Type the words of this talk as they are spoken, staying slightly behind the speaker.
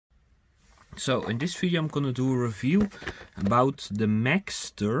So in this video I'm gonna do a review about the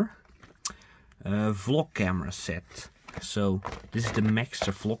Maxster vlog camera set. So this is the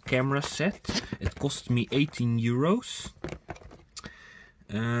Maxster vlog camera set. It cost me 18 euros.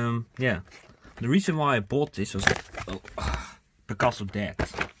 Yeah, the reason why I bought this was because of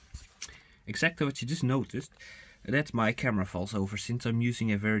that. Exactly what you just noticed, that my camera falls over since I'm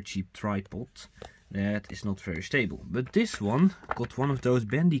using a very cheap tripod that is not very stable. But this one got one of those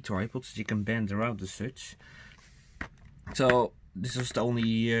bendy tripods that you can bend around as such. So this was the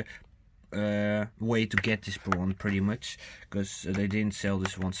only way to get this one, pretty much, because they didn't sell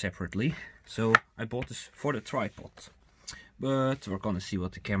this one separately. So I bought this for the tripod. But we're gonna see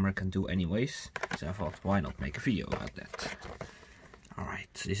what the camera can do anyways. So I thought, why not make a video about that?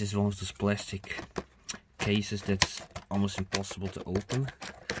 Alright, this is one of those plastic cases that's almost impossible to open.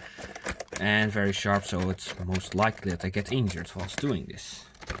 And very sharp, so it's most likely that I get injured whilst doing this.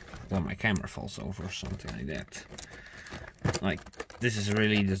 Or my camera falls over or something like that. Like, this is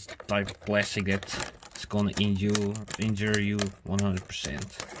really the type of plastic that's gonna injure you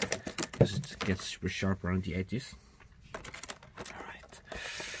 100%. Because it gets super sharp around the edges.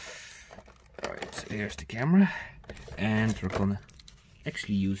 Alright, so here's the camera. And we're gonna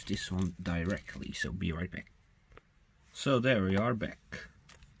actually use this one directly, so be right back. So there we are back.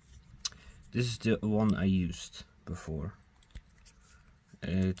 This is the one I used before.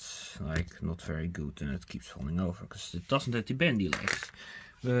 It's like not very good and it keeps falling over because it doesn't have the bendy legs.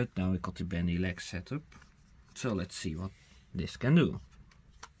 But now we got the bendy legs set up. So let's see what this can do.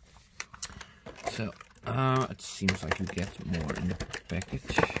 So it seems like you get more in the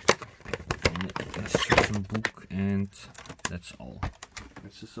package. An instruction book, and that's all.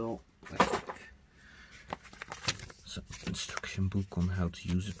 This is all plastic. So instruction book on how to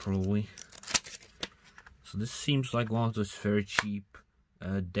use it probably. So this seems like one of those very cheap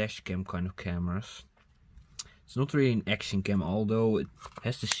dash cam kind of cameras. It's not really an action cam, although it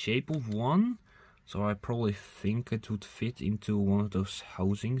has the shape of one. So I probably think it would fit into one of those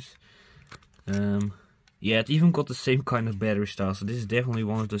housings. Yeah, it even got the same kind of battery style. So this is definitely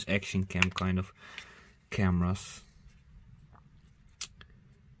one of those action cam kind of cameras.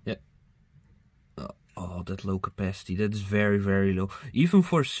 Yeah. Oh, that low capacity, that is very, very low. Even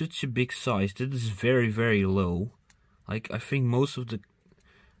for such a big size, that is very, very low. Like, I think most of the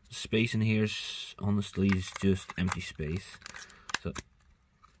space in here is, honestly, is just empty space. So,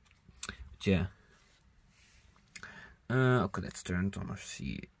 but yeah. Okay, let's turn it on and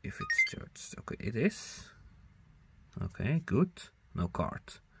see if it's charged. Okay, it is. Okay, good. No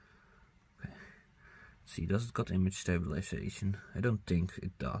card. Okay. Let's see, does it got image stabilization? I don't think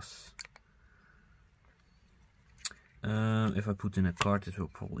it does. If I put in a card, it will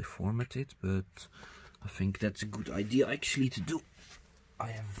probably format it, but I think that's a good idea actually to do. I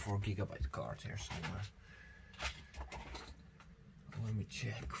have a 4 GB card here somewhere. Let me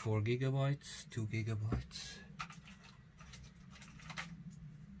check. 4 GB, 2 GB.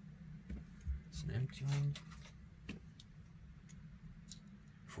 It's an empty one.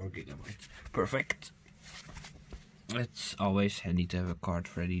 4 GB. Perfect. It's always handy to have a card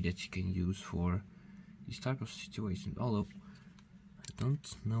ready that you can use for these type of situations. Although I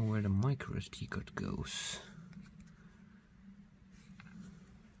don't know where the micro SD card goes.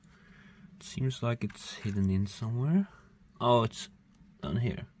 It seems like it's hidden in somewhere. Oh, it's down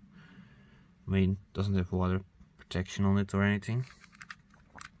here. I mean, it doesn't have water protection on it or anything.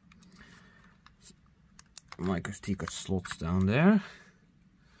 Micro SD card slots down there.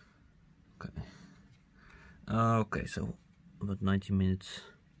 Okay. Okay, so about 90 minutes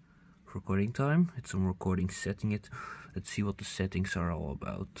recording time. It's on recording setting it. Let's see what the settings are all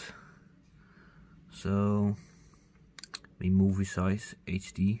about. So movie size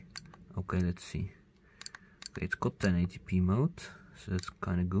HD. Okay, let's see. Okay, it's got 1080p mode, so that's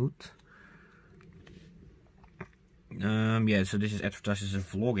kind of good. Yeah, so this is advertised as a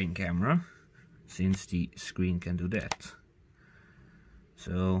vlogging camera, since the screen can do that.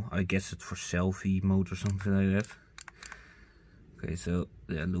 So I guess it's for selfie mode or something like that. Okay, so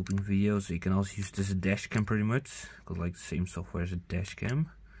yeah, looping video, so you can also use this as a dash cam pretty much. Got like the same software as a dash cam.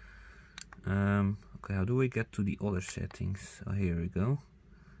 Okay, how do we get to the other settings? Oh, here we go.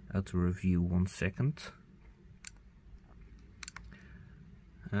 How to review 1 second.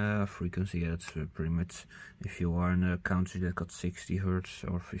 Frequency, yeah, that's pretty much if you are in a country that got 60 Hz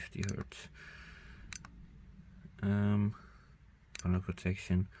or 50 Hz. Panel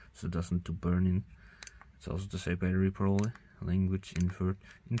protection, so it doesn't do burn-in. It's also to say battery probably. Language invert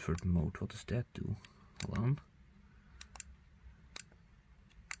mode. What does that do? Hold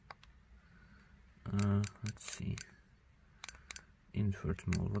on. Let's see. Invert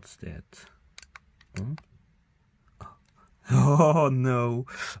mode. What's that? on. Oh no.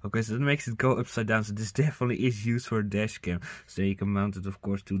 Okay, so that makes it go upside down. So this definitely is used for a dash cam. So you can mount it, of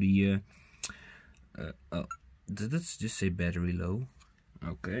course, to the oh, let's just say battery low.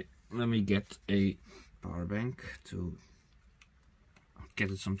 Okay, let me get a power bank to get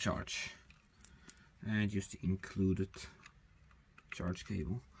it some charge, and use the included charge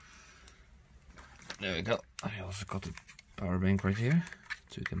cable. There we go. I also got a power bank right here,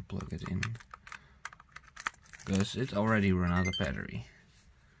 so you can plug it in, because it already ran out of battery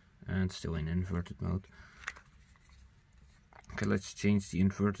and still in inverted mode. Okay, let's change the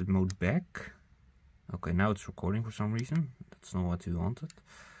inverted mode back. Okay, now it's recording for some reason. That's not what we wanted.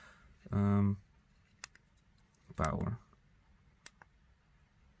 Power.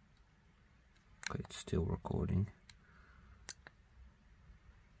 Okay, it's still recording.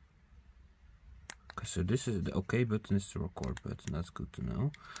 Okay, so this is the OK button, is the record button. That's good to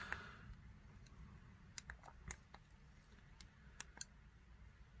know.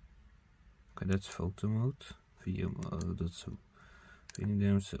 Okay, that's photo mode. Video mode, that's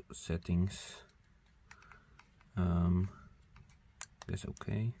video settings. That's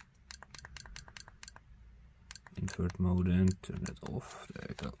okay. Invert mode and turn that off. There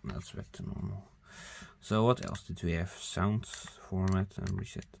we go. Now it's back to normal. So what else did we have? Sound format and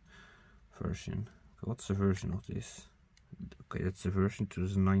reset version. Okay, what's the version of this? Okay, that's the version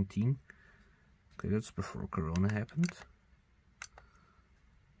 2019. Okay, that's before Corona happened.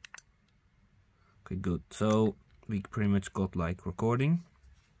 Okay, good. So we pretty much got like recording.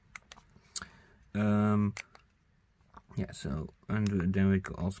 Yeah, so and then we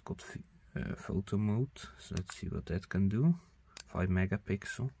also got photo mode. So let's see what that can do. 5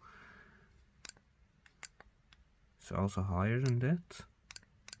 megapixel. So also higher than that.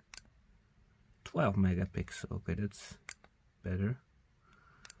 12 megapixel. Okay, that's better.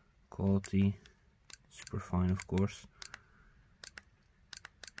 Quality, super fine, of course.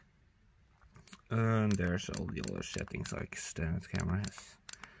 And there's all the other settings like standard camera has.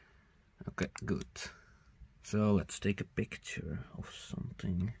 Okay, good. So let's take a picture of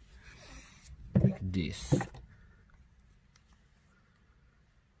something like this.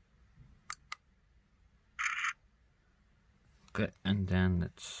 Okay, and then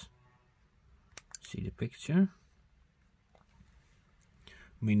let's see the picture.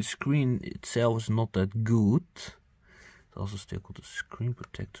 I mean, the screen itself is not that good. It's also still got a screen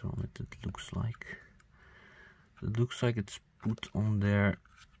protector on it, it looks like. It looks like it's put on there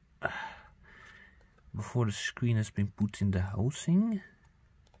before the screen has been put in the housing.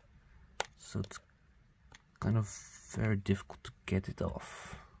 So it's kind of very difficult to get it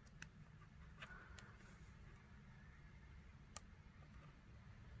off.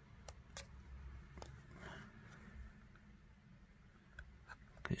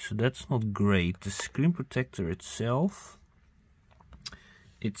 Okay, so that's not great. The screen protector itself,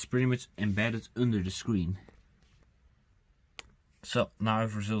 it's pretty much embedded under the screen. So now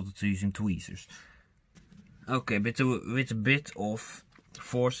I've resorted to using tweezers. Okay, with a bit of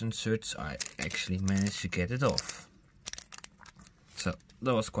force and search, I actually managed to get it off. So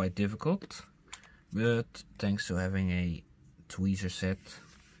that was quite difficult, but thanks to having a tweezer set,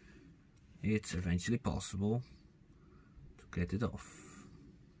 it's eventually possible to get it off.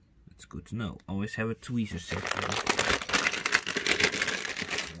 It's good to know. Always have a tweezer set.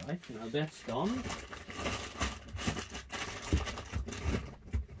 Right, now that's done.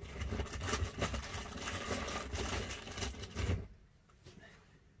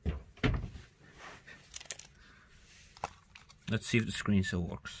 Let's see if the screen still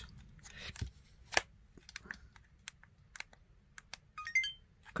works.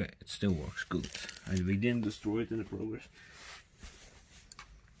 Okay, it still works, good. We didn't destroy it in the progress.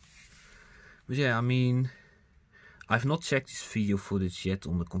 But yeah, I mean, I've not checked this video footage yet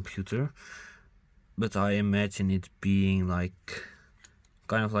on the computer, but I imagine it being like,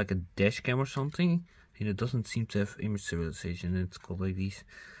 kind of like a dash cam or something. And it doesn't seem to have image stabilization, it's got like these,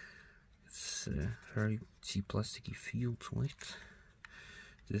 it's very cheap plasticky feel to it.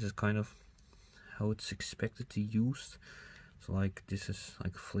 This is kind of how it's expected to use. So like this is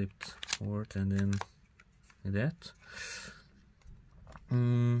like flipped forward and then like that.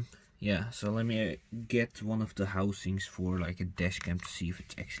 Yeah, so let me get one of the housings for like a dash cam to see if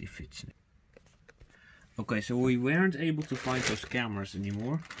it actually fits in it. Okay, so we weren't able to find those cameras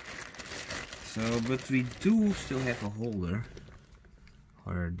anymore. So, but we do still have a holder.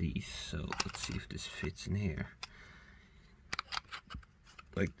 What are these? So let's see if this fits in here.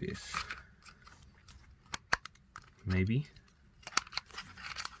 Like this. Maybe.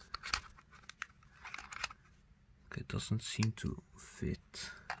 Okay, it doesn't seem to fit.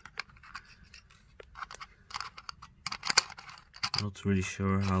 Not really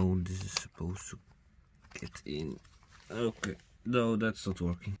sure how this is supposed to get in. Okay, no, that's not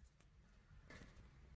working.